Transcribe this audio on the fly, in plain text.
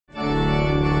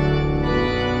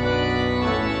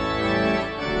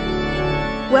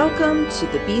Welcome to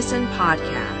the Beeson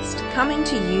Podcast, coming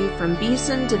to you from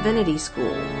Beeson Divinity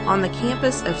School on the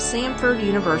campus of Samford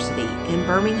University in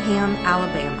Birmingham,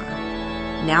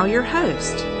 Alabama. Now your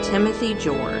host, Timothy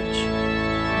George.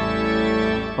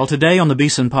 Well, today on the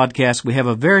Beeson Podcast, we have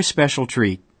a very special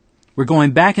treat. We're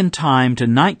going back in time to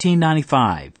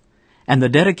 1995 and the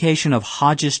dedication of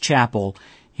Hodges Chapel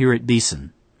here at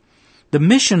Beeson. The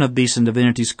mission of Beeson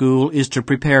Divinity School is to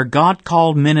prepare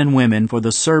God-called men and women for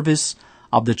the service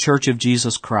of the Church of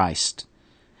Jesus Christ.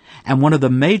 And one of the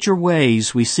major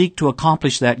ways we seek to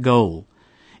accomplish that goal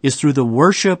is through the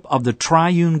worship of the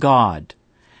triune God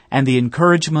and the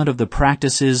encouragement of the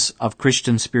practices of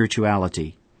Christian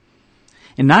spirituality.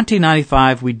 In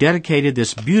 1995, we dedicated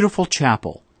this beautiful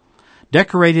chapel,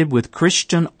 decorated with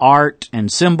Christian art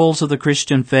and symbols of the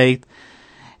Christian faith,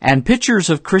 and pictures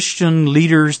of Christian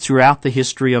leaders throughout the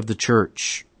history of the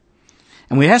church.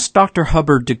 And we asked Dr.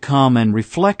 Hubbard to come and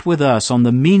reflect with us on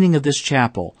the meaning of this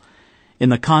chapel in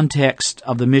the context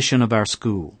of the mission of our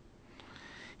school.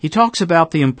 He talks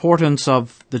about the importance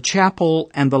of the chapel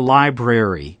and the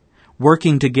library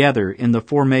working together in the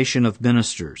formation of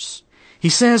ministers. He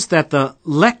says that the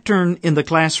lectern in the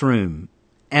classroom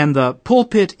and the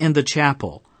pulpit in the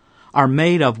chapel are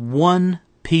made of one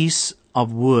piece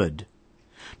of wood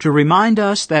to remind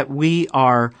us that we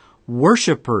are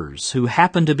worshipers who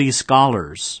happen to be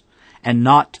scholars and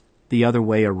not the other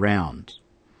way around.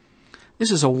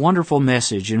 This is a wonderful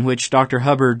message in which Dr.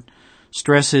 Hubbard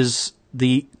stresses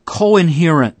the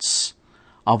coherence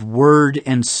of word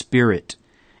and spirit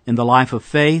in the life of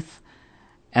faith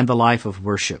and the life of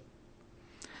worship.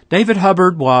 David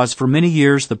Hubbard was for many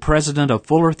years the president of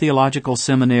Fuller Theological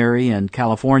Seminary in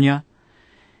California.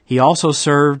 He also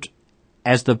served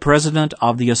as the president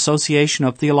of the Association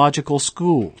of Theological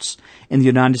Schools in the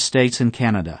United States and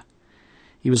Canada.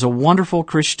 He was a wonderful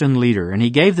Christian leader, and he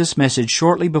gave this message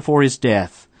shortly before his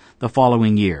death the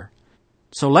following year.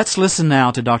 So let's listen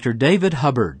now to Dr. David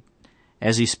Hubbard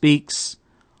as he speaks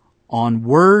on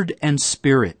Word and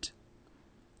Spirit,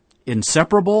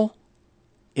 inseparable,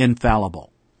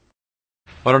 infallible.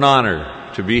 What an honor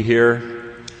to be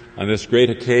here on this great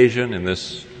occasion in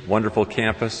this wonderful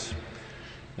campus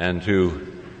and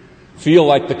to feel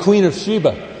like the Queen of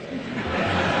Sheba.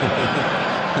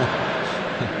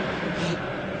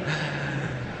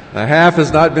 The half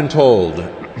has not been told.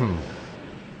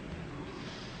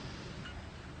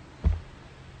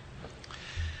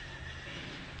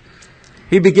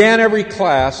 He began every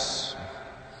class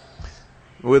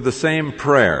with the same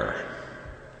prayer.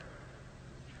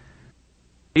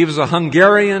 He was a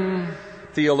Hungarian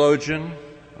theologian,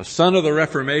 a son of the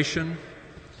Reformation,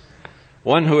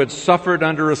 one who had suffered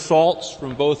under assaults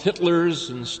from both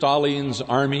Hitler's and Stalin's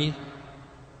army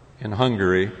in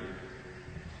Hungary.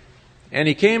 And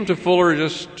he came to Fuller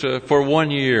just for 1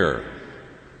 year,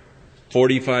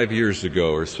 45 years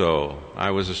ago or so. I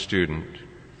was a student.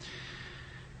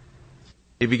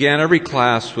 He began every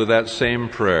class with that same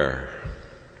prayer.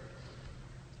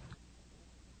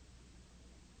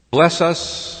 Bless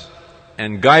us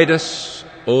and guide us,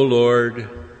 O Lord,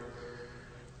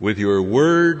 with your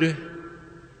word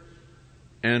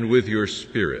and with your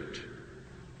Spirit.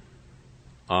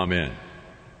 Amen.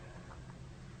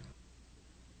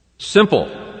 Simple.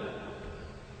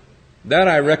 That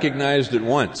I recognized at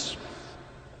once.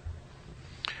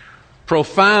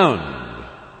 Profound.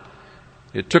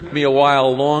 It took me a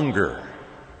while longer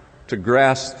to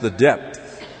grasp the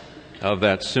depth of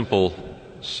that simple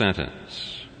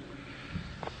sentence.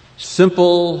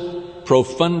 Simple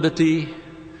profundity,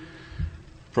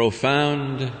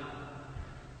 profound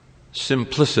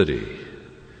simplicity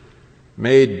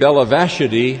made Bela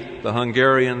Vashidi, the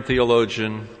Hungarian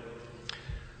theologian,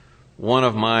 one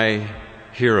of my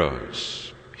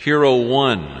heroes. Hero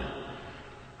one,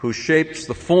 who shapes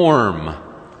the form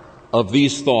of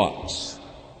these thoughts.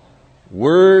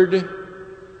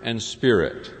 Word and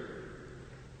Spirit,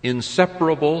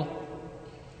 inseparable,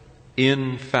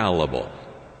 infallible.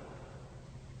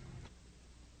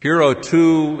 Hero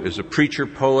two is a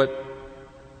preacher-poet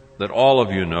that all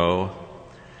of you know,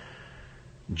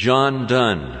 John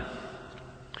Donne.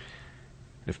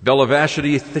 If Bela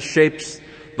Vashidi shapes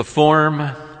the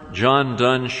form, John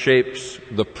Donne shapes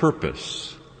the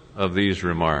purpose of these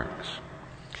remarks.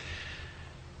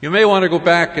 You may want to go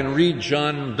back and read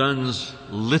John Donne's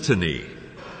litany.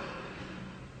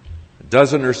 A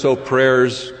dozen or so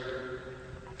prayers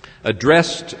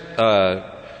addressed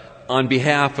on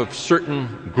behalf of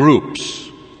certain groups.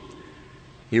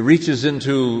 He reaches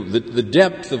into the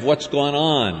depth of what's gone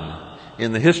on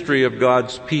in the history of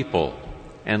God's people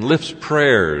and lifts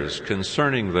prayers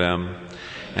concerning them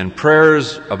and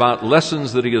prayers about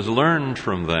lessons that he has learned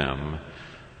from them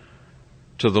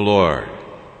to the Lord.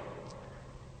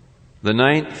 The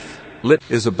 9th lit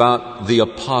is about the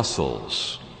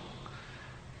apostles.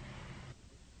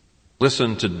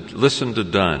 Listen to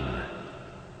Donne.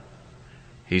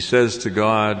 He says to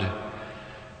God,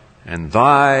 "And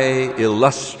thy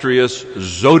illustrious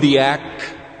zodiac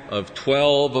of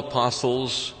 12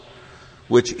 apostles,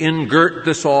 which ingirt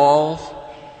this all,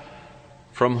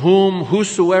 from whom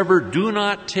whosoever do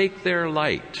not take their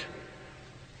light,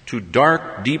 to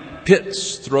dark deep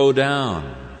pits throw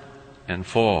down and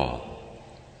fall.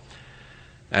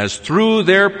 As through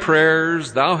their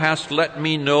prayers thou hast let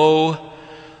me know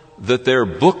that their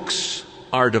books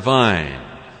are divine.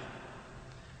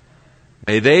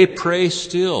 May they pray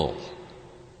still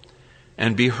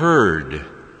and be heard,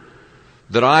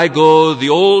 that I go the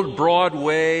old broad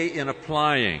way in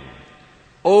applying.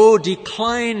 Oh,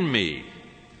 decline me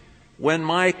when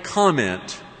my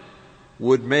comment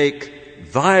would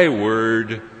make thy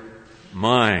word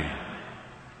mine."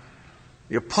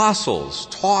 The apostles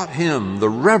taught him the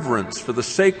reverence for the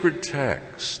sacred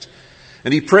text,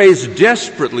 and he prays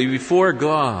desperately before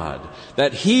God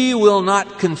that he will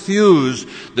not confuse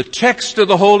the text of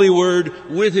the Holy Word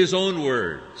with his own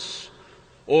words,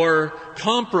 or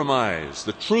compromise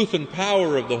the truth and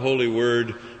power of the Holy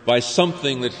Word by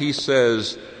something that he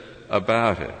says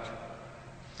about it.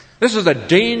 This is a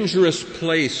dangerous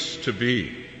place to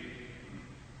be.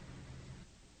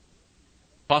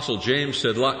 Apostle James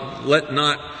said, "Let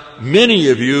not many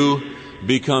of you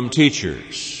become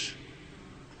teachers.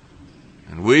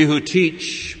 And we who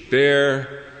teach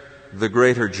bear the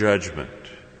greater judgment,"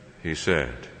 he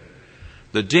said.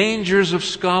 The dangers of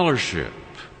scholarship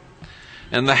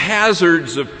and the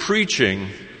hazards of preaching,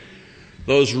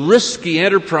 those risky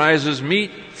enterprises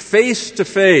meet face to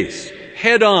face,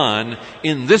 head on,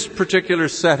 in this particular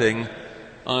setting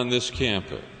on this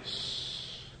campus.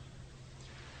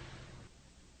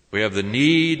 We have the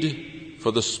need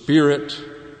for the Spirit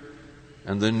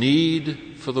and the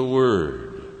need for the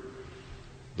Word.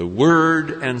 The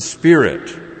Word and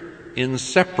Spirit,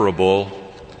 inseparable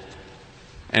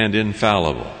and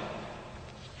infallible.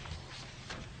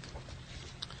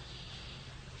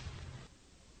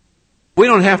 We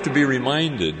don't have to be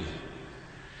reminded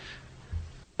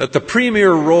that the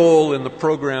premier role in the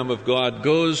program of God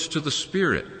goes to the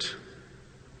Spirit.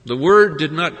 The Word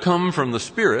did not come from the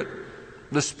Spirit.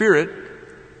 The Spirit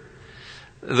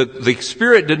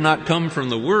did not come from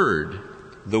the Word.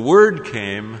 The Word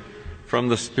came from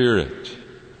the Spirit.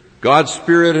 God's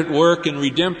Spirit at work in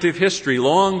redemptive history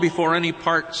long before any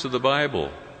parts of the Bible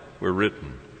were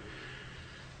written.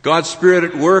 God's Spirit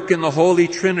at work in the Holy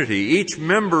Trinity, each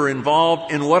member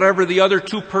involved in whatever the other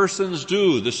two persons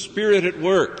do. The Spirit at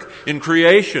work in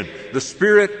creation, the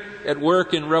Spirit at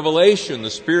work in revelation,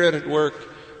 the Spirit at work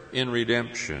in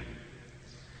redemption,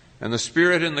 and the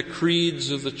Spirit in the creeds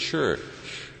of the church.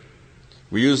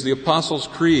 We use the Apostles'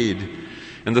 Creed,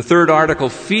 and the third article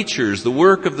features the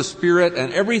work of the Spirit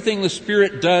and everything the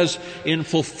Spirit does in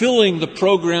fulfilling the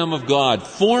program of God,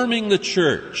 forming the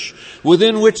church,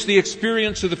 within which the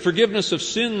experience of the forgiveness of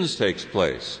sins takes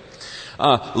place,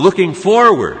 looking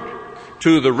forward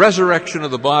to the resurrection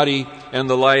of the body and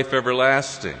the life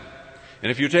everlasting. And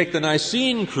if you take the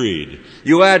Nicene Creed,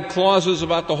 you add clauses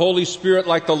about the Holy Spirit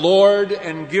like the Lord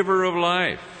and giver of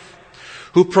life,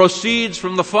 who proceeds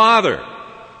from the Father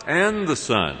and the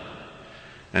Son,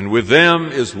 and with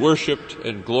them is worshipped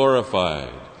and glorified,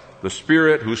 the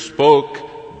Spirit who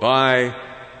spoke by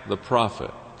the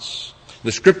prophets.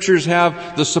 The Scriptures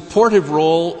have the supportive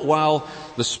role, while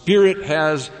the Spirit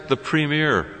has the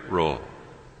premier role.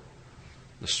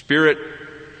 The Spirit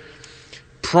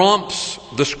prompts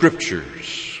the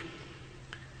Scriptures,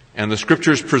 and the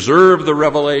Scriptures preserve the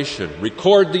revelation,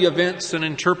 record the events, and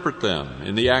interpret them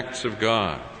in the acts of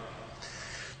God.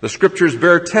 The Scriptures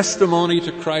bear testimony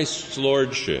to Christ's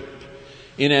Lordship,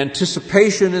 in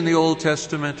anticipation in the Old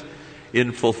Testament,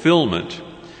 in fulfillment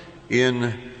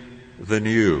in the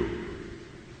New.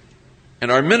 And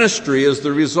our ministry is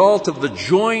the result of the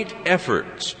joint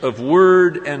efforts of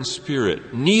Word and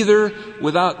Spirit. Neither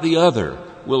without the other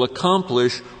will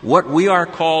accomplish what we are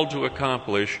called to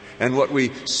accomplish and what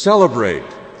we celebrate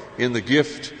in the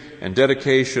gift and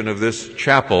dedication of this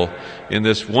chapel in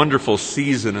this wonderful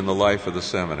season in the life of the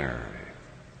seminary.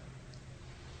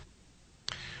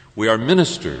 We are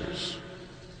ministers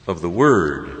of the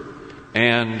Word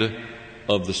and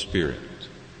of the Spirit,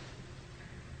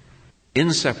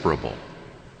 inseparable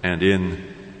and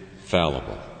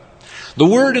infallible. The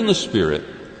Word and the Spirit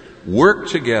work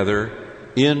together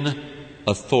in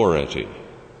authority.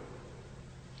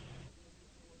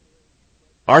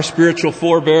 Our spiritual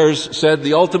forebears said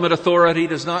the ultimate authority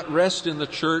does not rest in the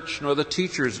church, nor the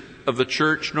teachers of the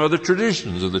church, nor the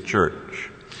traditions of the church.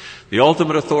 The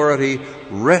ultimate authority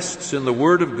rests in the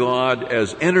Word of God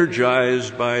as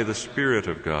energized by the Spirit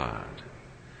of God.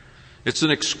 It's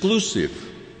an exclusive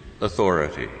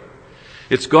authority.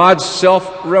 It's God's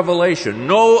self-revelation.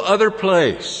 No other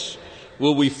place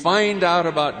will we find out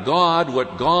about God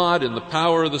what God in the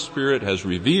power of the Spirit has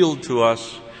revealed to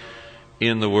us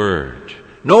in the Word.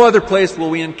 No other place will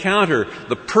we encounter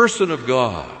the person of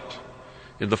God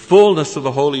in the fullness of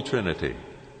the Holy Trinity.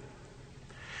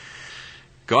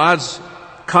 God's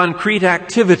concrete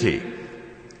activity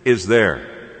is there,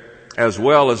 as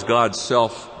well as God's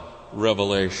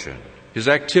self-revelation. His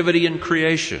activity in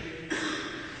creation,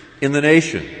 in the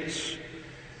nations,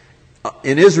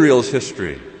 in Israel's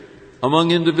history, among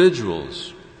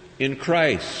individuals, in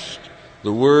Christ,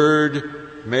 the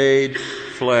Word made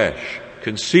flesh,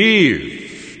 conceived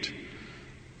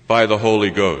by the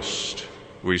Holy Ghost,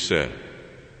 we said.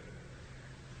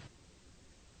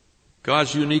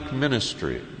 God's unique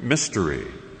mystery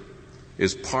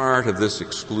is part of this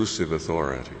exclusive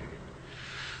authority.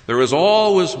 There is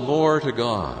always more to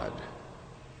God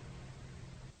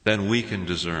than we can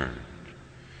discern.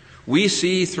 We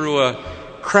see through a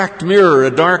cracked mirror,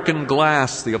 a darkened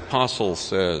glass, the apostle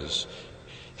says.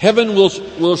 Heaven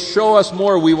will show us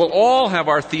more. We will all have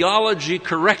our theology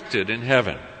corrected in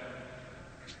heaven.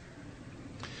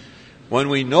 When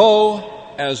we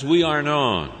know as we are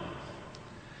known.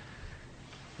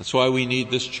 That's why we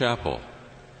need this chapel.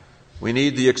 We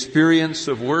need the experience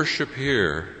of worship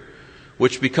here,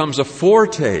 which becomes a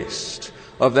foretaste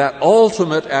of that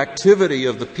ultimate activity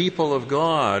of the people of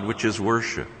God, which is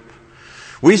worship.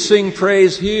 We sing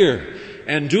praise here,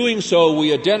 and doing so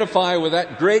we identify with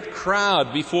that great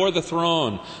crowd before the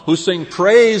throne who sing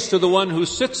praise to the one who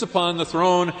sits upon the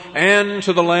throne and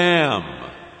to the Lamb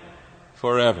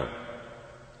forever.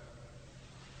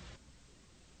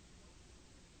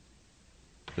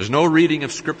 There's no reading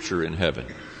of Scripture in heaven.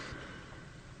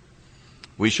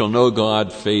 We shall know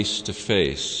God face to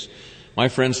face. My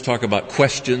friends talk about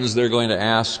questions they're going to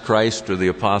ask Christ or the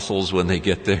apostles when they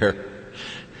get there.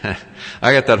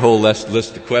 I got that whole list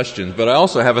of questions, but I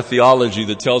also have a theology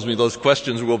that tells me those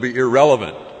questions will be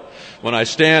irrelevant when I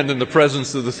stand in the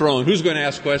presence of the throne. Who's going to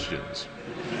ask questions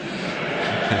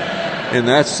in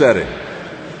that setting?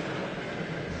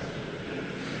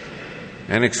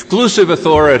 An exclusive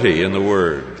authority in the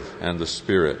Word and the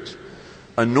Spirit.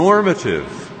 A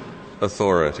normative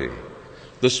authority.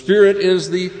 The Spirit is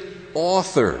the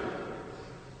author.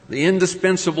 The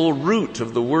indispensable root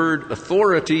of the word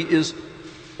authority is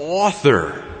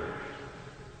author.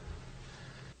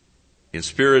 The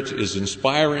Spirit is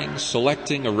inspiring,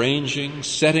 selecting, arranging,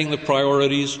 setting the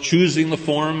priorities, choosing the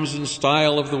forms and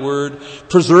style of the Word,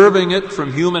 preserving it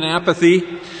from human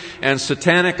apathy and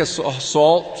satanic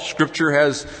assault. Scripture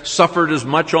has suffered as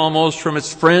much almost from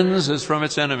its friends as from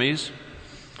its enemies.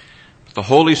 But the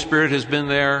Holy Spirit has been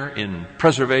there in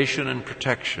preservation and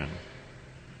protection.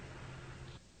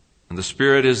 And the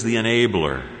Spirit is the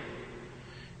enabler,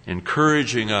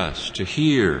 encouraging us to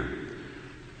hear,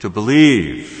 to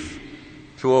believe,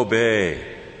 to obey.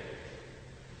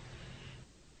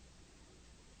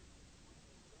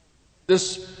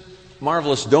 This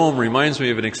marvelous dome reminds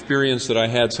me of an experience that I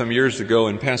had some years ago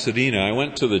in Pasadena. I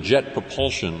went to the Jet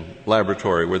Propulsion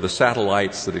Laboratory where the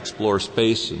satellites that explore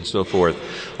space and so forth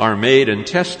are made and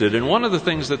tested. And one of the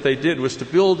things that they did was to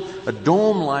build a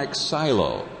dome-like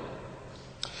silo.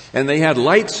 And they had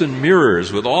lights and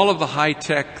mirrors with all of the high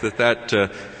tech that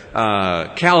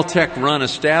Caltech-run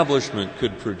establishment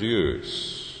could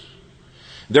produce.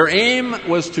 Their aim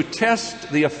was to test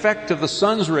the effect of the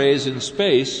sun's rays in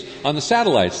space on the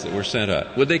satellites that were sent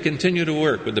up. Would they continue to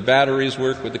work? Would the batteries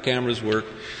work? Would the cameras work?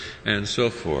 And so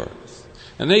forth.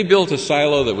 And they built a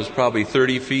silo that was probably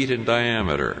 30 feet in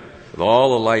diameter with all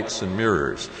the lights and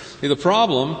mirrors. See, the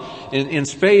problem, in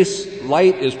space,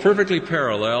 light is perfectly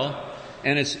parallel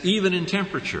and it's even in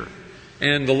temperature.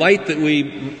 And the light that we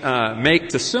make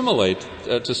to simulate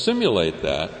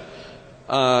that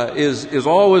is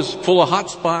always full of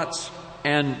hot spots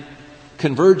and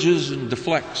converges and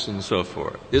deflects and so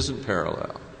forth. Isn't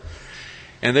parallel.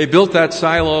 And they built that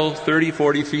silo 30,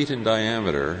 40 feet in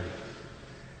diameter.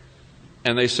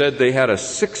 And they said they had a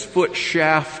 6-foot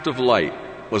shaft of light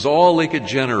was all they could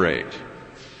generate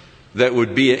that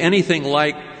would be anything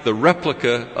like the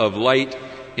replica of light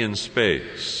in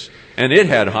space. And it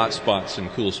had hot spots and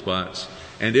cool spots.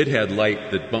 And it had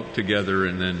light that bumped together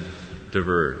and then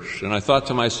diverged. And I thought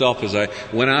to myself as I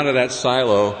went out of that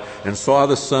silo and saw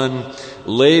the sun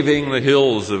laving the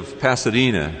hills of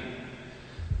Pasadena,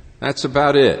 That's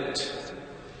about it.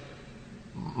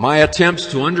 My attempts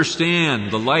to understand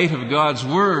the light of God's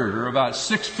Word are about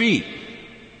 6 feet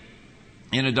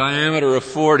in a diameter of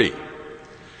 40.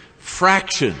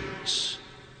 Fractions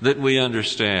that we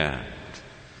understand.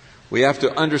 We have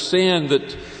to understand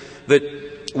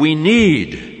that we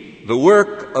need the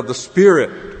work of the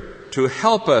Spirit to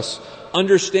help us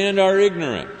understand our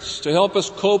ignorance, to help us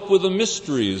cope with the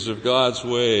mysteries of God's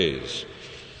ways.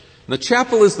 And the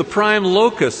chapel is the prime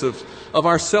locus of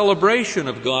our celebration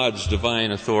of God's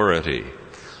divine authority.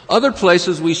 Other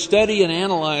places we study and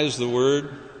analyze the Word,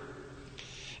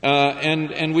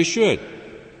 and we should.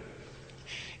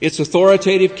 Its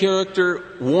authoritative character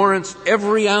warrants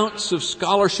every ounce of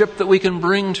scholarship that we can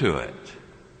bring to it.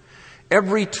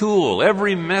 Every tool,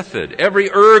 every method,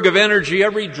 every erg of energy,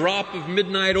 every drop of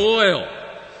midnight oil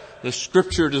the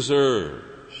Scripture deserves.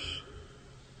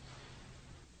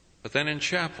 But then in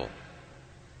chapel,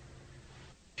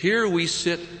 here we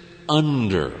sit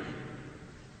under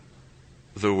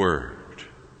the Word.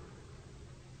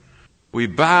 We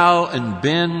bow and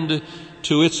bend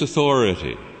to its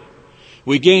authority.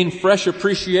 We gain fresh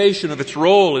appreciation of its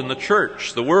role in the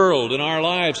church, the world, in our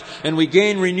lives, and we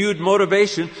gain renewed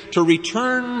motivation to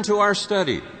return to our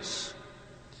studies.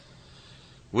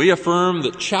 We affirm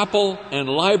that chapel and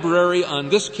library on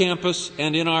this campus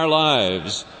and in our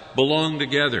lives belong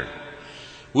together.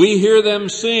 We hear them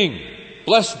sing,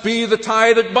 "Blessed be the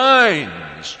tie that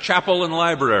binds," chapel and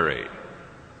library.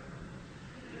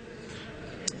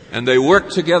 And they work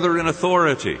together in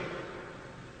authority.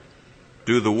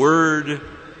 Do the Word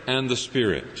and the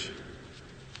Spirit.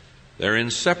 They're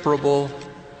inseparable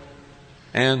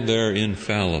and they're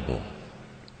infallible.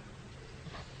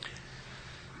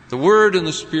 The Word and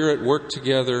the Spirit work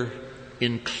together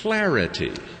in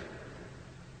clarity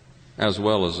as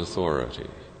well as authority.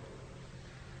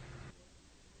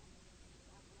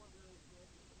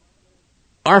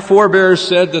 Our forebears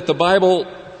said that the Bible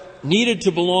needed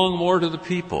to belong more to the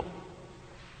people.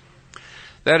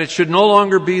 That it should no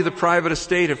longer be the private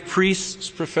estate of priests,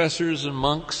 professors, and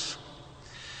monks.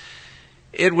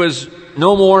 It was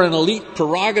no more an elite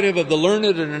prerogative of the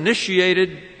learned and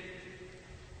initiated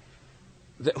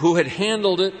who had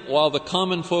handled it while the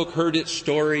common folk heard its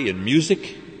story in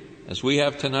music, as we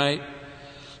have tonight,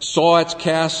 saw its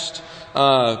cast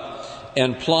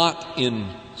and plot in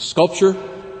sculpture,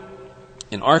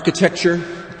 in architecture.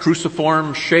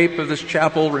 Cruciform shape of this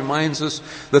chapel reminds us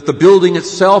that the building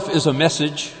itself is a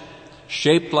message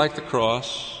shaped like the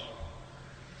cross.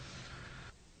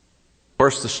 Of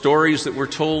course, the stories that were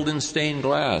told in stained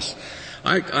glass.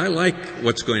 I like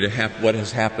what's going to happen, what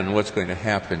has happened, what's going to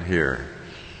happen here.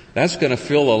 That's going to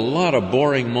fill a lot of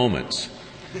boring moments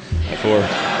for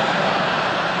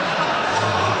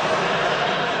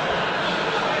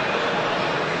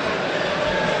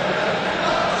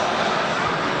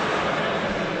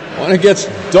when it gets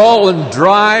dull and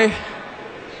dry,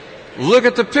 look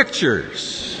at the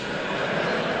pictures.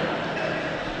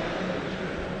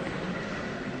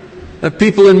 The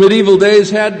people in medieval days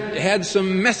had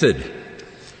some method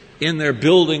in their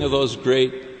building of those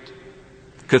great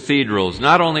cathedrals,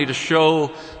 not only to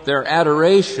show their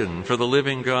adoration for the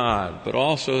living God, but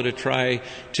also to try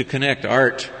to connect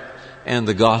art and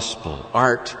the gospel,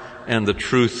 art and the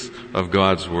truth of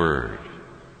God's Word.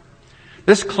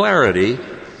 This clarity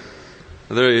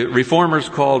the Reformers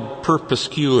called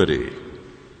perspicuity.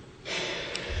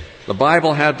 The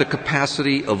Bible had the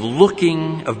capacity of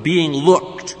being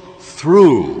looked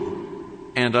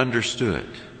through and understood.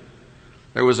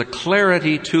 There was a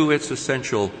clarity to its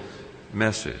essential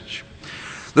message.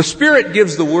 The Spirit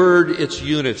gives the Word its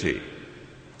unity,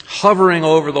 hovering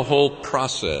over the whole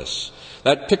process.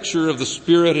 That picture of the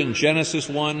Spirit in Genesis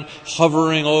 1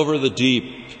 hovering over the deep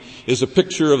is a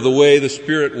picture of the way the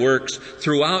Spirit works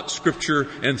throughout Scripture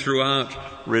and throughout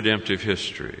redemptive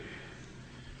history.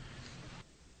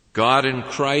 God in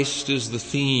Christ is the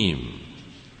theme.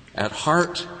 At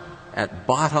heart, at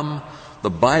bottom,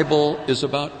 the Bible is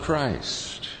about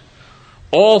Christ.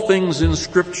 All things in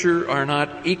Scripture are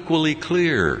not equally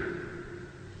clear,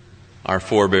 our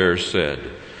forebears said,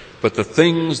 but the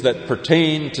things that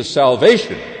pertain to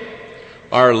salvation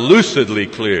are lucidly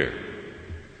clear.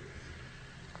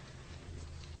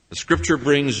 The Scripture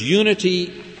brings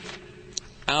unity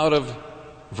out of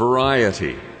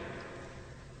variety.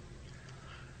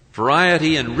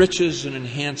 Variety enriches and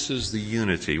enhances the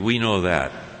unity. We know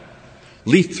that.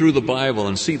 Leaf through the Bible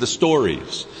and see the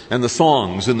stories and the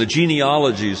songs and the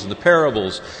genealogies and the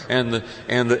parables and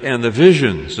the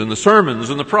visions and the sermons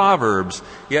and the proverbs,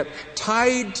 yet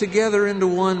tied together into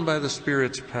one by the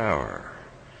Spirit's power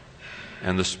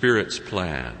and the Spirit's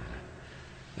plan.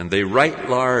 And they write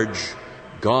large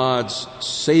God's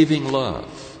saving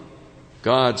love,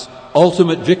 God's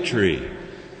ultimate victory,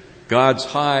 God's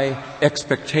high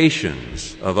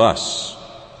expectations of us,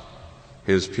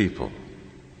 His people.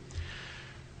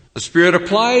 The Spirit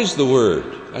applies the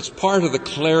Word. That's part of the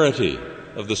clarity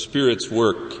of the Spirit's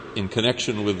work in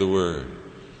connection with the Word.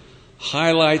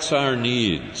 Highlights our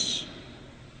needs.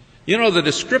 You know, the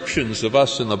descriptions of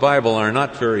us in the Bible are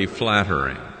not very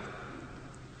flattering.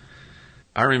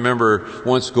 I remember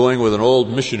once going with an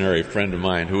old missionary friend of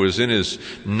mine who was in his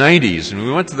 90s, and we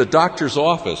went to the doctor's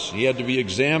office. He had to be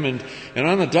examined, and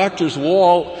on the doctor's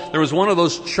wall there was one of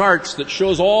those charts that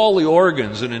shows all the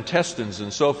organs and intestines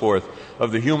and so forth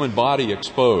of the human body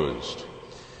exposed.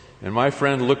 And my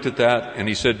friend looked at that and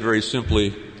he said very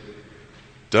simply,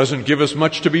 "Doesn't give us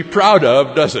much to be proud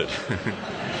of, does it?"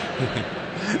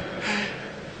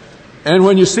 And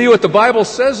when you see what the Bible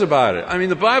says about it, I mean,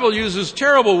 the Bible uses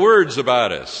terrible words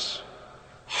about us.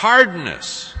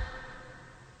 Hardness,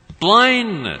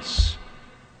 blindness,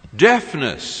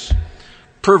 deafness,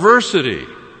 perversity.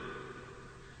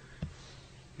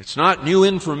 It's not new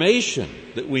information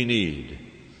that we need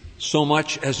so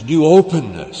much as new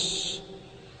openness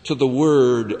to the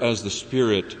Word as the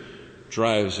Spirit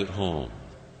drives it home.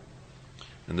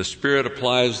 And the Spirit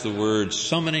applies the Word,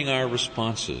 summoning our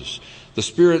responses. The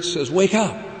Spirit says, wake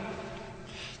up.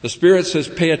 The Spirit says,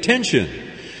 pay attention.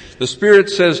 The Spirit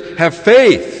says, have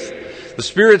faith. The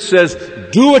Spirit says,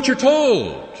 do what you're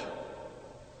told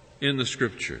in the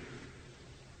Scripture.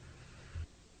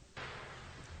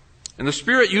 And the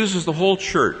Spirit uses the whole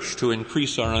church to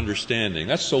increase our understanding.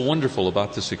 That's so wonderful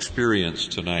about this experience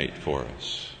tonight for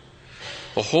us.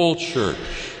 The whole church.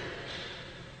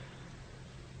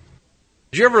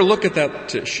 Did you ever look at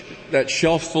that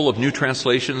shelf full of new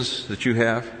translations that you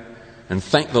have and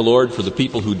thank the Lord for the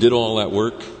people who did all that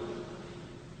work?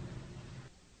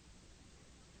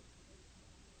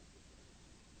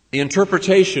 The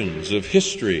interpretations of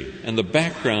history and the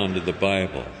background of the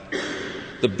Bible.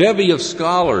 The bevy of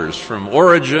scholars from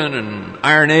Origen and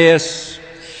Irenaeus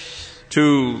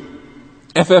to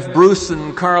F.F. Bruce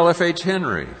and Carl F.H.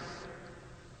 Henry.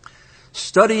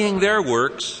 Studying their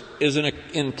works is an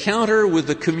encounter with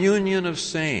the communion of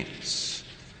saints.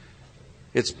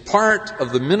 It's part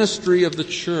of the ministry of the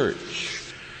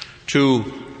church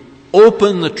to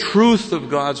open the truth of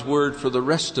God's Word for the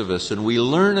rest of us, and we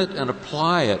learn it and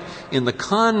apply it in the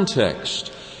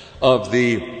context of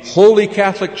the Holy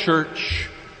Catholic Church,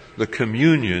 the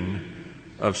communion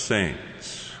of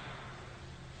saints.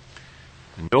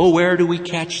 Nowhere do we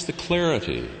catch the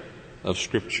clarity of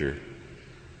Scripture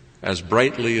as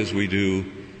brightly as we do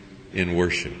in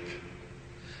worship.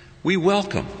 We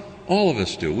welcome, all of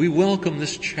us do, we welcome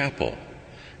this chapel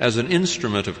as an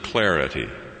instrument of clarity.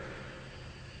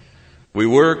 We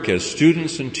work as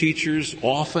students and teachers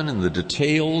often in the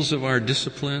details of our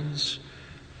disciplines.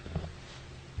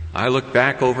 I look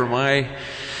back over my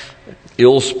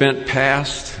ill-spent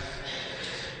past,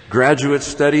 graduate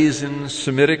studies in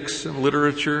Semitics and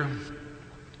literature,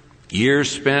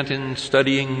 years spent in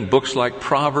studying books like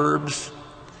Proverbs,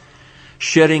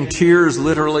 shedding tears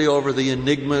literally over the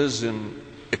enigmas in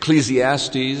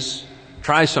Ecclesiastes.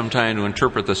 Try sometime to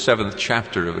interpret the 7th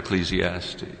chapter of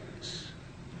Ecclesiastes.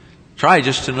 Try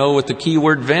just to know what the key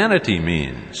word vanity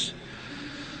means.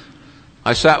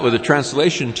 I sat with a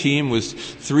translation team with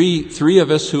three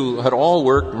of us who had all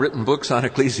written books on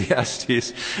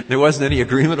Ecclesiastes. There wasn't any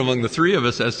agreement among the three of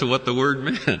us as to what the word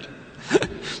meant.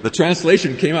 The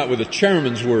translation came out with a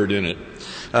chairman's word in it.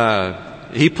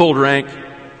 He pulled rank,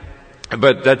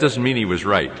 but that doesn't mean he was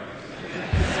right.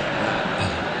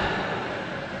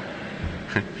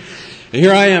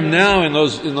 Here I am now in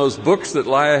those books that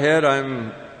lie ahead.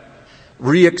 I'm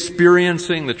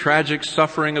re-experiencing the tragic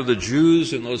suffering of the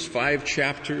Jews in those 5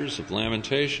 chapters of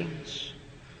Lamentations.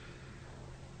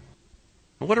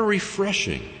 What a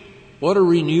refreshing, what a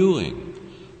renewing,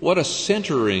 what a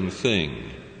centering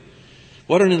thing.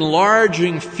 What an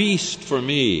enlarging feast for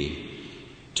me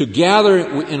to gather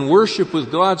in worship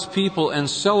with God's people and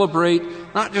celebrate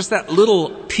not just that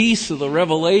little piece of the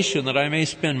revelation that I may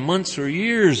spend months or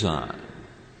years on,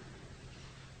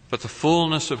 but the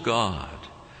fullness of God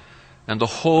and the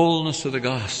wholeness of the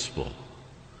gospel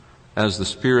as the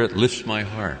Spirit lifts my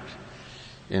heart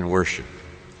in worship.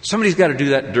 Somebody's got to do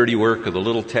that dirty work of the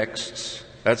little texts.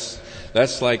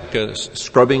 That's like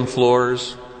scrubbing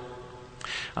floors.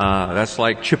 That's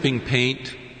like chipping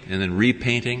paint and then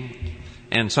repainting.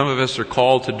 And some of us are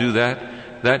called to do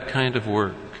that kind of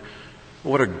work.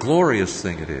 What a glorious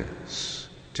thing it is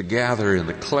to gather in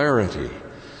the clarity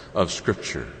of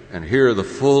Scripture and hear the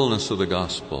fullness of the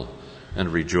gospel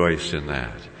and rejoice in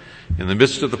that. In the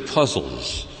midst of the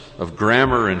puzzles of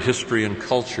grammar and history and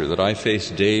culture that I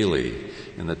face daily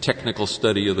in the technical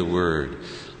study of the Word,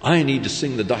 I need to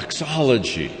sing the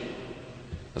doxology.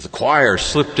 As the choir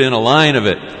slipped in a line of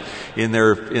it in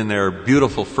their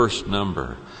beautiful first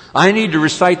number. I need to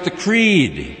recite the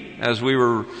creed as we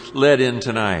were led in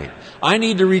tonight. I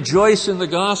need to rejoice in the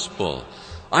gospel.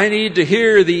 I need to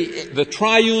hear the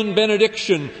triune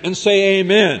benediction and say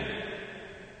amen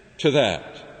to that.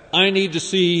 I need to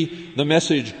see the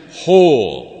message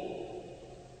whole.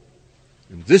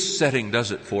 And this setting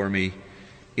does it for me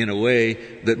in a way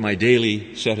that my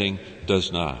daily setting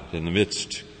does not. In the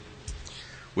midst,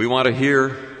 we want to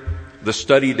hear the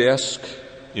study desk,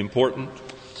 important,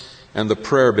 and the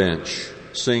prayer bench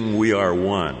sing "We Are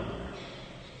One"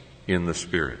 in the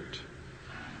Spirit.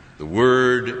 The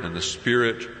Word and the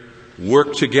Spirit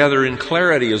work together in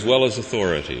clarity as well as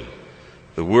authority.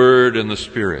 The Word and the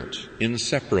Spirit,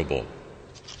 inseparable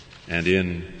and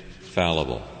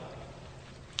infallible.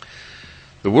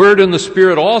 The Word and the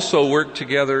Spirit also work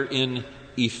together in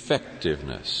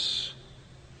effectiveness.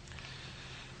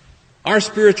 Our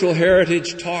spiritual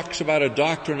heritage talks about a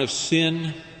doctrine of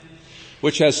sin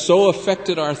which has so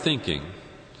affected our thinking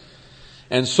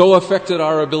and so affected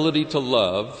our ability to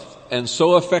love and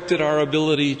so affected our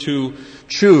ability to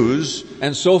choose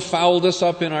and so fouled us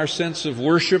up in our sense of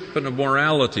worship and of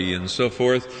morality and so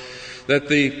forth that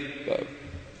the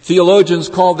theologians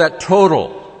called that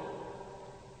total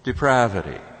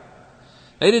depravity.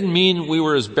 They didn't mean we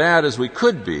were as bad as we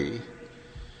could be,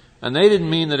 and they didn't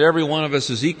mean that every one of us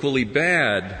is equally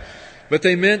bad, but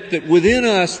they meant that within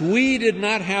us we did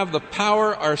not have the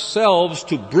power ourselves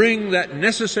to bring that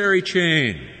necessary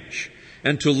change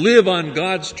and to live on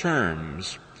God's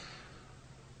terms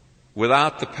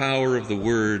without the power of the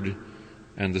Word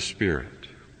and the Spirit.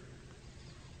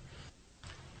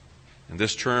 And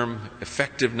this term,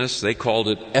 effectiveness, they called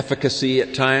it efficacy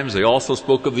at times. They also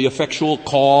spoke of the effectual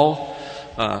call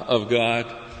of God.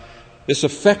 This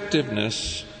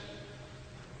effectiveness,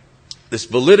 this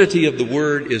validity of the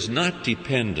Word is not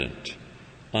dependent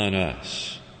on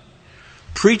us.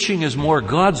 Preaching is more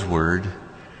God's Word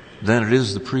than it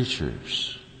is the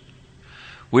preacher's.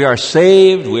 We are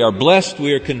saved, we are blessed,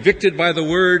 we are convicted by the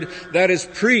Word that is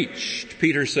preached,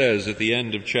 Peter says at the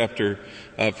end of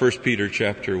 1 Peter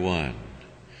chapter 1.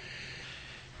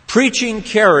 Preaching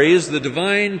carries the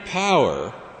divine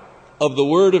power of the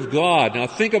Word of God. Now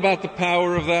think about the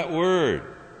power of that Word.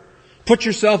 Put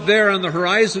yourself there on the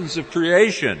horizons of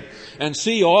creation and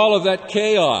see all of that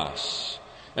chaos,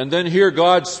 and then hear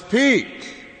God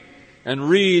speak and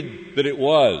read that it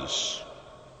was,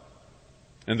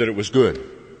 and that it was good.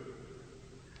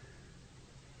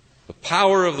 The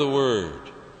power of the Word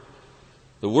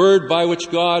by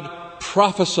which God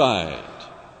prophesied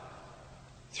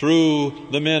through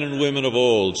the men and women of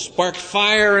old, sparked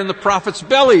fire in the prophets'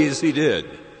 bellies, he did,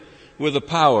 with the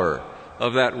power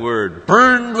of that Word,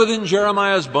 burned within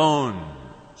Jeremiah's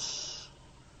bones,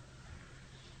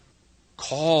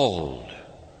 called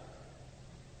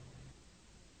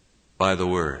by the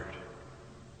Word.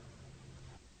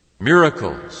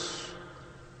 Miracles,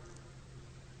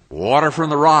 water from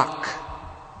the rock,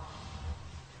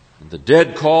 and the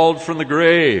dead called from the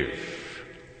grave.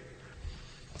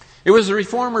 It was the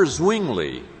reformer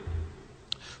Zwingli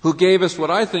who gave us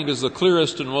what I think is the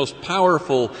clearest and most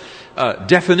powerful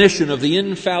definition of the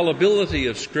infallibility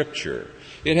of Scripture.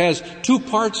 It has two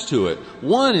parts to it.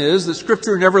 One is that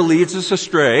Scripture never leads us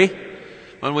astray.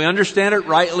 When we understand it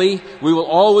rightly, we will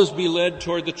always be led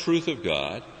toward the truth of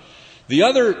God. The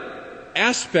other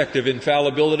aspect of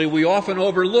infallibility we often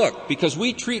overlook because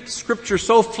we treat Scripture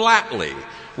so flatly.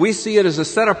 We see it as a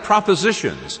set of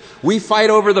propositions. We fight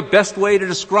over the best way to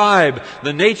describe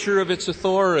the nature of its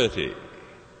authority.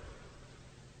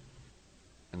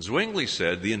 And Zwingli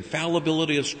said the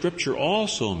infallibility of Scripture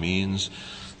also means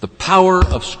the power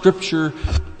of Scripture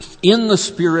in the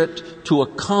Spirit to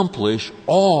accomplish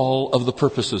all of the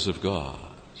purposes of God.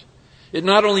 It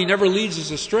not only never leads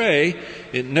us astray,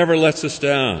 it never lets us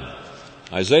down.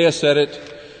 Isaiah said it,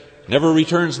 never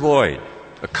returns void,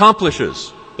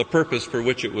 accomplishes the purpose for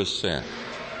which it was sent.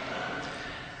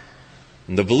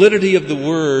 And the validity of the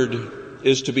Word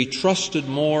is to be trusted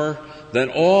more than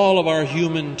all of our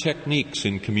human techniques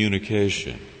in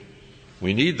communication.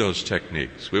 We need those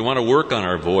techniques. We want to work on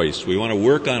our voice. We want to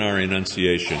work on our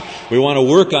enunciation. We want to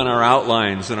work on our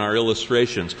outlines and our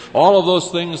illustrations. All of those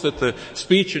things that the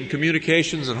speech and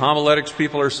communications and homiletics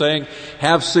people are saying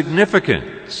have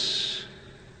significance.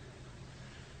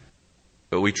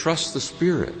 But we trust the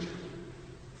Spirit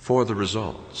for the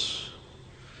results.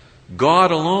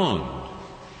 God alone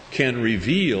can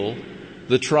reveal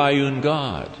the triune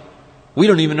God. We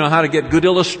don't even know how to get good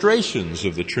illustrations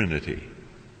of the Trinity.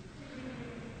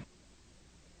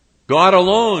 God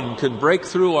alone can break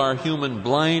through our human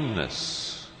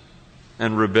blindness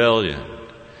and rebellion.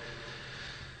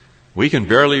 We can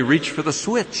barely reach for the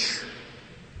switch,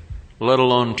 let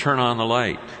alone turn on the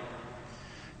light.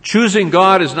 Choosing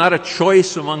God is not a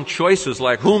choice among choices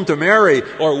like whom to marry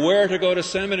or where to go to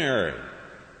seminary.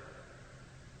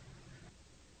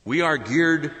 We are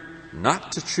geared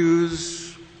not to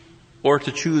choose or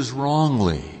to choose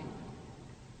wrongly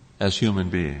as human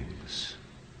beings.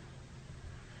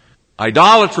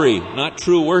 Idolatry, not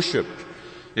true worship,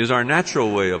 is our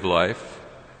natural way of life.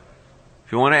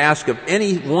 If you want to ask of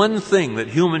any one thing that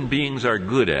human beings are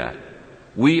good at,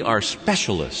 we are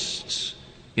specialists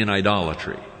in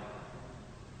idolatry.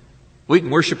 We can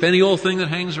worship any old thing that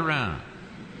hangs around.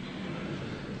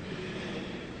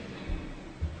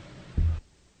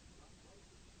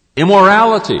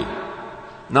 Immorality,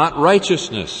 not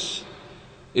righteousness,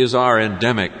 is our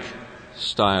endemic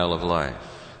style of life.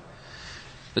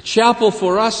 The chapel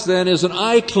for us then is an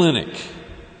eye clinic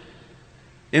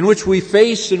in which we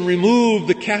face and remove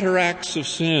the cataracts of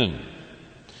sin.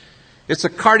 It's a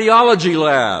cardiology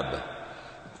lab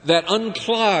that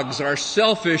unclogs our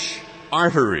selfish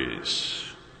arteries.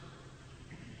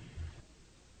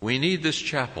 We need this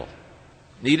chapel,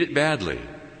 need it badly,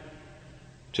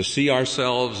 to see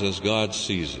ourselves as God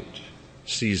sees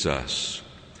us,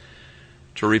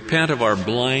 to repent of our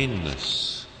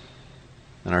blindness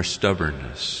and our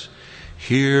stubbornness.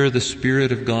 Here the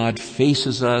Spirit of God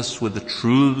faces us with the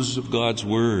truths of God's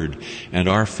Word and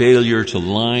our failure to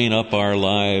line up our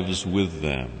lives with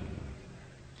them.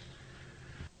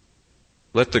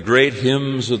 Let the great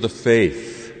hymns of the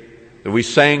faith that we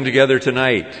sang together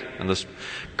tonight and the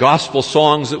gospel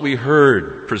songs that we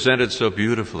heard presented so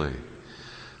beautifully,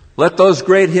 let those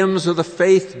great hymns of the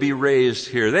faith be raised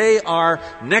here. They are,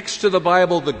 next to the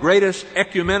Bible, the greatest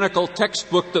ecumenical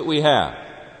textbook that we have.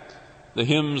 The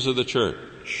hymns of the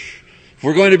church. If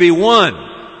we're going to be one,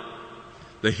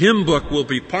 the hymn book will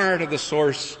be part of the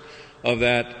source of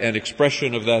that and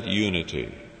expression of that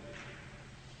unity.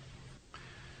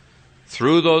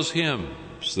 Through those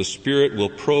hymns, the Spirit will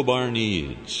probe our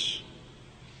needs,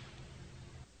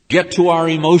 get to our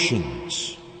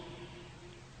emotions,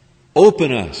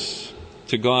 open us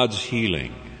to God's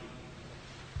healing.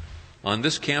 On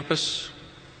this campus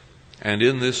and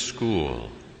in this school,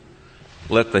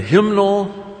 let the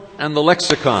hymnal and the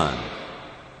lexicon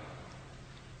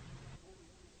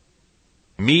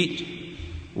meet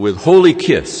with holy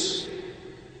kiss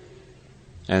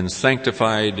and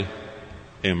sanctified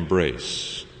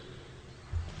embrace.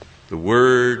 The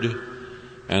Word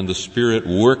and the Spirit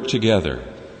work together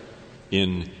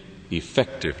in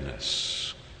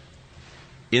effectiveness,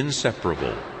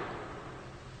 inseparable,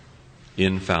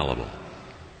 infallible.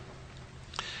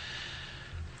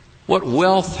 What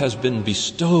wealth has been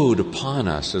bestowed upon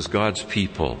us as God's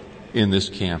people in this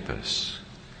campus.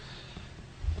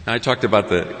 I talked about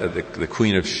the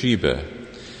Queen of Sheba,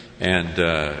 and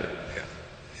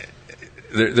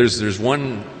there's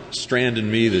one strand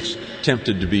in me that's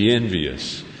tempted to be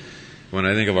envious when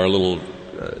I think of our little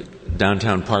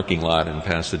downtown parking lot in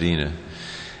Pasadena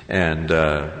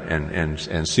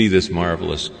and see this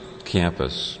marvelous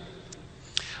campus.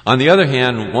 On the other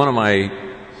hand, one of my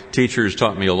teachers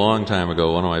taught me a long time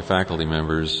ago, one of my faculty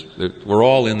members, that we're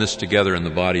all in this together in the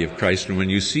body of Christ. And when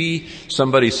you see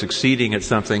somebody succeeding at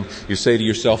something, you say to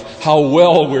yourself, how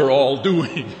well we're all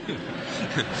doing.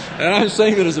 And I'm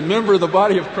saying that as a member of the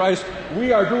body of Christ,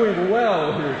 we are doing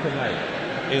well here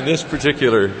tonight in this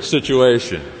particular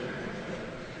situation.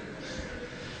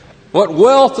 What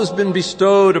wealth has been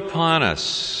bestowed upon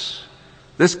us,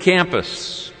 this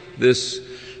campus, this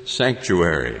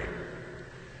sanctuary.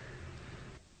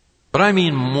 But I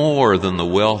mean more than the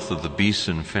wealth of the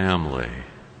Beeson family,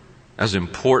 as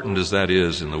important as that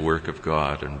is in the work of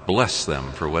God, and bless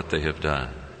them for what they have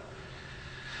done.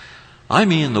 I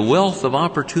mean the wealth of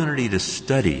opportunity to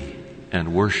study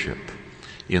and worship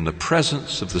in the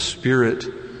presence of the Spirit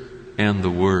and the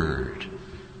Word.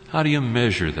 How do you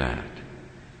measure that?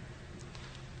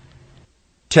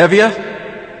 Tevye,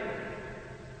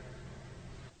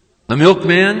 the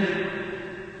milkman,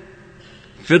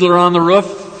 fiddler on the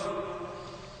roof,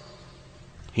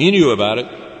 he knew about it.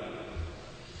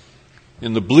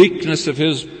 In the bleakness of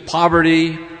his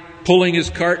poverty, pulling his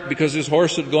cart because his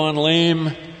horse had gone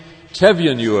lame,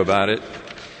 Tevye knew about it.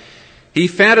 He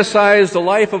fantasized a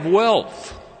life of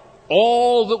wealth,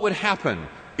 all that would happen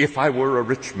if I were a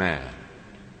rich man.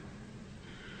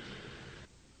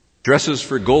 Dresses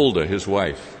for Golda, his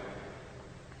wife.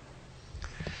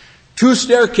 2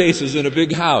 staircases in a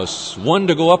big house, one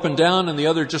to go up and down and the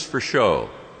other just for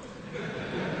show.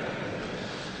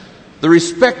 The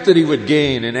respect that he would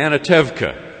gain in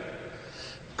Anatevka.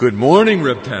 Good morning,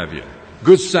 Reb Tavia.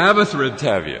 Good Sabbath, Reb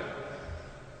Tavia.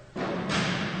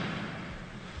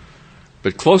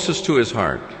 But closest to his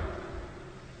heart,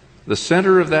 the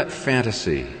center of that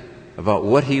fantasy about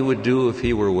what he would do if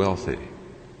he were wealthy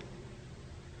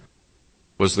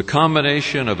was the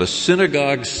combination of a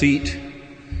synagogue seat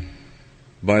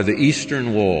by the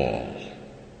eastern wall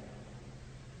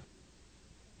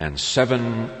and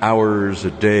 7 hours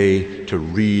a day to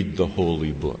read the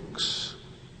holy books.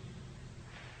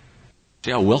 See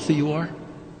how wealthy you are?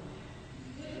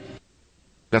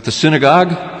 Got the synagogue?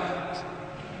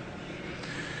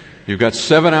 You've got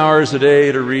 7 hours a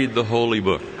day to read the holy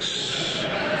books.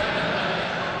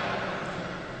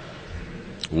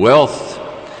 Wealth,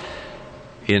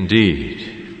 indeed.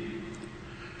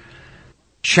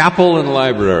 Chapel and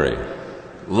library.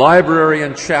 Library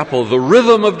and chapel, the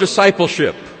rhythm of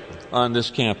discipleship on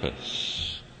this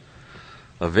campus.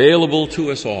 Available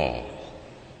to us all.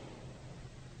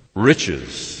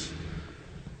 Riches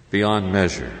beyond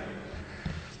measure.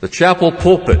 The chapel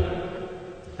pulpit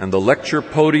and the lecture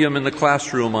podium in the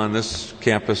classroom on this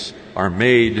campus are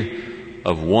made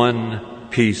of one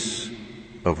piece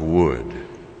of wood.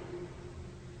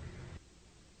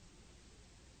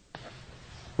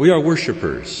 We are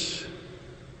worshipers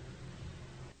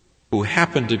who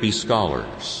happen to be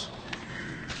scholars,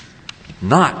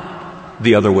 not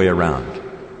the other way around.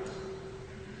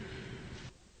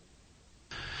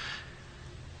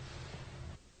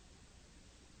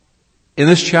 In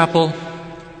this chapel,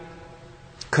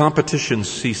 competition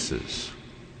ceases.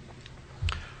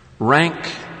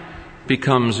 Rank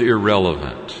becomes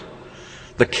irrelevant.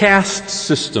 The caste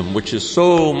system, which is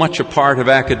so much a part of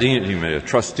academia,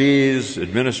 trustees,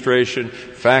 administration,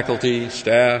 faculty,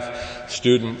 staff,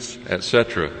 students,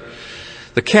 etc.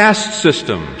 The caste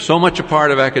system, so much a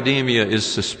part of academia, is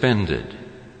suspended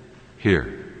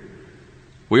here.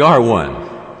 We are one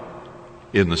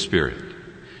in the Spirit.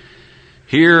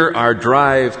 Here, our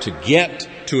drive to get,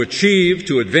 to achieve,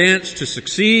 to advance, to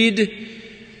succeed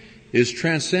is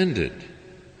transcended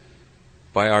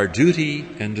by our duty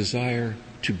and desire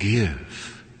to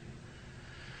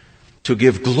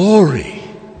give glory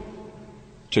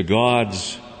to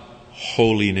God's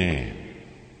holy name.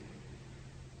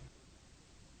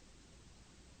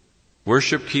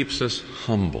 Worship keeps us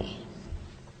humble.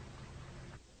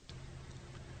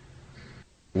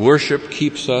 Worship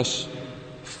keeps us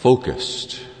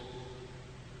focused.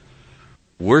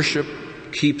 Worship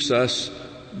keeps us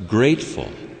grateful.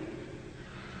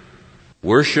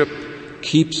 Worship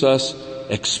keeps us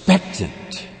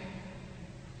expectant.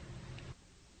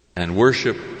 And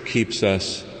worship keeps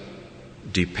us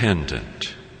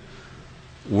dependent.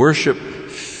 Worship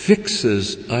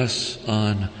fixes us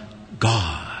on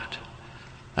God.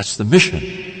 That's the mission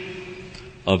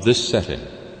of this setting.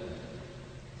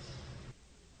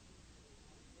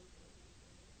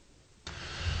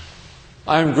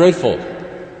 I'm grateful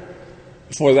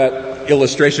for that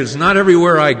illustration. It's not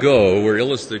everywhere I go where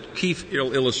the key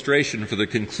illustration for the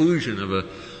conclusion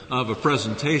of a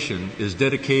presentation is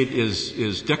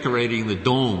decorating the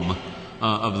dome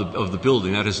of the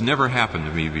building. That has never happened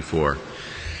to me before.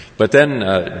 But then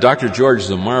Dr. George is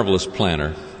a marvelous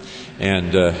planner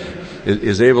and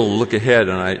is able to look ahead,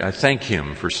 and I thank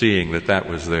him for seeing that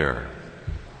was there.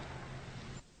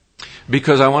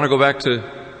 Because I want to go back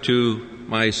to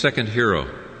my second hero,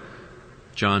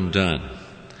 John Donne.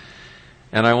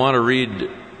 And I want to read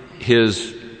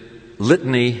his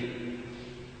litany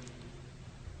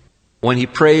when he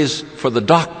prays for the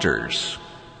doctors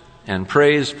and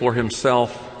prays for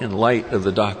himself in light of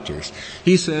the doctors.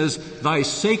 He says, "Thy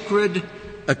sacred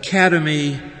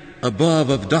academy above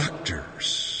of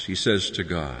doctors," he says to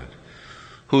God,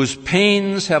 "whose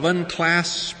pains have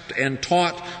unclasped and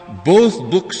taught both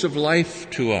books of life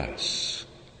to us.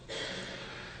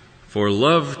 For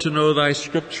love to know thy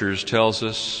scriptures tells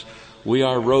us we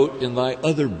are wrote in thy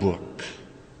other book,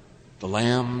 the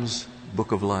Lamb's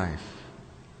book of life."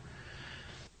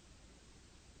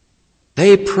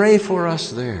 They pray for us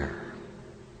there,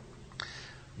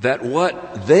 that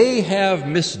what they have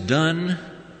misdone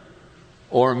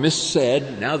or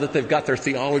missaid, now that they've got their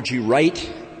theology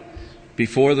right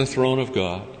before the throne of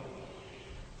God,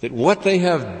 that what they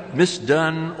have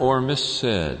misdone or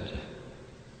missaid,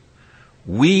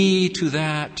 we to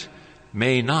that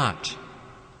may not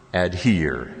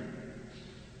adhere.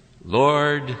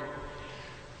 Lord,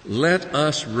 let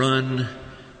us run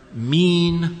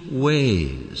mean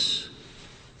ways,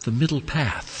 the middle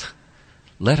path.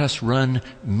 Let us run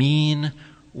mean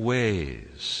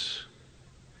ways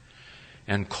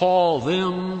and call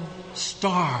them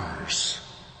stars,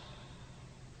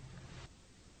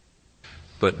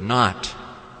 but not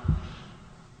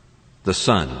the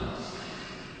sun.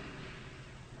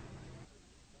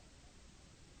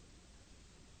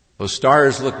 Those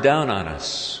stars look down on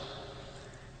us.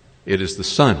 It is the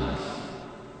sun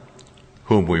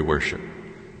whom we worship.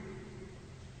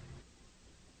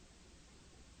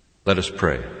 Let us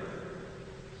pray.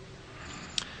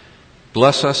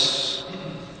 Bless us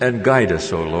and guide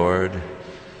us, O Lord,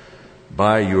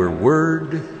 by your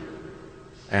word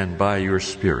and by your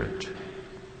Spirit.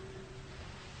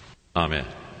 Amen.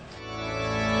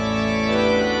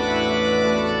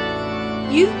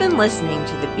 You've been listening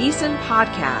to the Beeson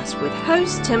Podcast with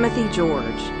host Timothy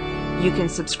George. You can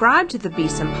subscribe to the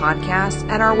Beeson Podcast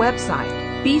at our website,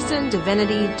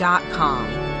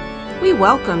 beesondivinity.com. We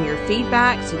welcome your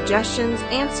feedback, suggestions,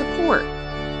 and support.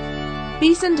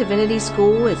 Beeson Divinity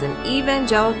School is an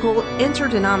evangelical,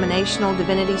 interdenominational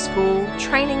divinity school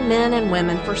training men and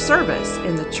women for service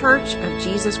in the Church of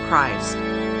Jesus Christ.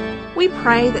 We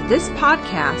pray that this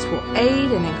podcast will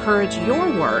aid and encourage your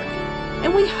work,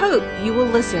 and we hope you will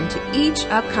listen to each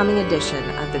upcoming edition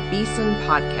of the Beeson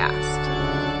Podcast.